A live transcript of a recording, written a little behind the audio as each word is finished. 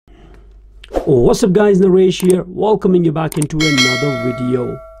What's up guys, Naresh here, welcoming you back into another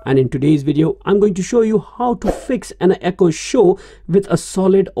video. And in today's video I'm going to show you how to fix an echo show with a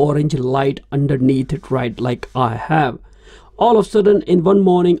solid orange light underneath it, right like I have. All of a sudden in one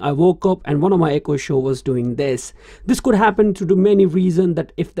morning I woke up and one of my echo show was doing this. This could happen due to many reasons,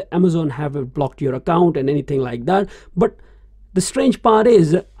 that if the Amazon have blocked your account and anything like that. But the strange part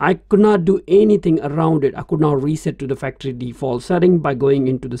is I could not do anything around it. I could not reset to the factory default setting by going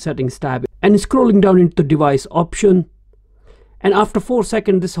into the settings tab and scrolling down into the device option. And after 4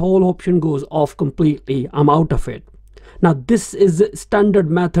 seconds, this whole option goes off completely. I'm out of it. Now this is the standard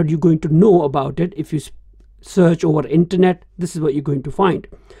method you're going to know about it. If you search over internet, this is what you're going to find.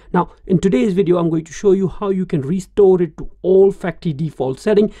 Now in today's video I'm going to show you how you can restore it to all factory default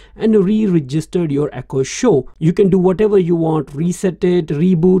setting and re-register your echo show. You can do whatever you want, reset it,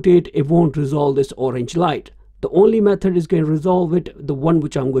 reboot it, it won't resolve this orange light. The only method is going to resolve it, the one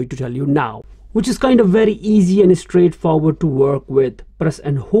which I'm going to tell you now, which is kind of very easy and straightforward to work with. Press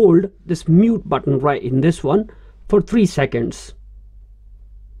and hold this mute button right in this one for 3 seconds.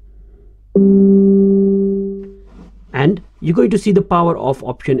 And you're going to see the power off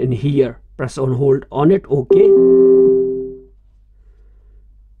option in here. Press and hold on it, okay.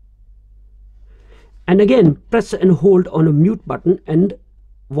 And again press and hold on a mute button and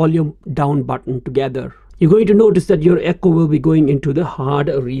volume down button together. You're going to notice that your echo will be going into the hard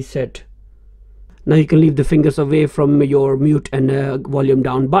reset. Now you can leave the fingers away from your mute and volume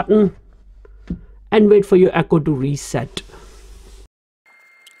down button and wait for your echo to reset.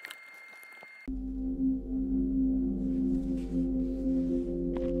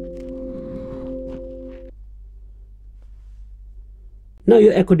 Now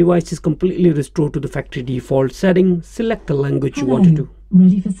your echo device is completely restored to the factory default setting. Select the language you want to do.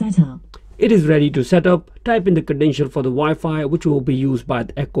 Ready for setup. It is ready to set up. Type in the credential for the Wi-Fi which will be used by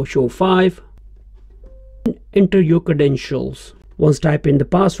the Echo Show 5. Enter your credentials. Once type in the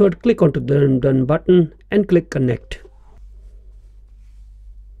password, click onto the done button and click connect.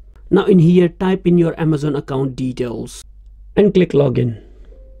 Now in here type in your Amazon account details and click login.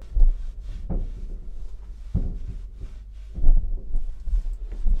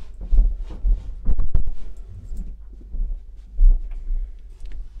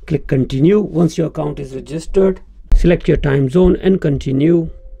 Click continue. Once your account is registered, select your time zone and continue.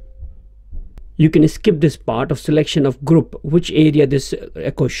 You can skip this part of selection of group, which area this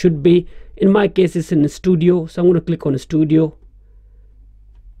echo should be. In my case it's in the studio, so I'm going to click on studio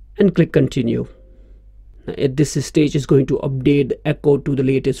and click continue. Now, at this stage is going to update the echo to the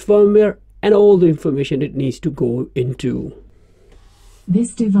latest firmware and all the information it needs to go into.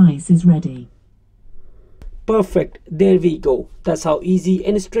 This device is ready. Perfect, there we go. That's how easy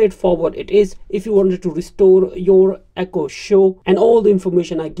and straightforward it is. If you wanted to restore your echo show and all the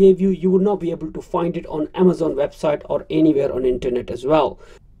information I gave you, you would not be able to find it on Amazon website or anywhere on internet as well.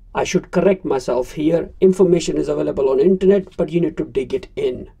 I should correct myself here. Information is available on internet, but you need to dig it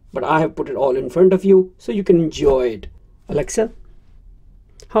in. But I have put it all in front of you so you can enjoy it. Alexa,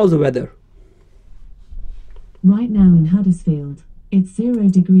 how's the weather? Right now in Huddersfield, it's 0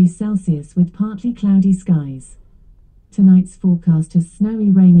 degrees Celsius with partly cloudy skies. Tonight's forecast has snowy,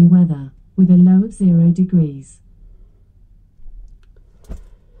 rainy weather with a low of 0 degrees.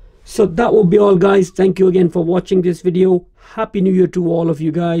 So that will be all guys. Thank you again for watching this video. Happy New Year to all of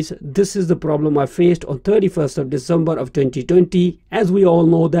you guys. This is the problem I faced on 31st of December of 2020. As we all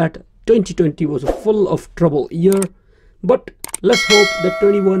know that 2020 was a full of trouble year. But let's hope that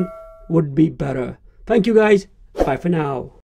 21 would be better. Thank you guys. Bye for now.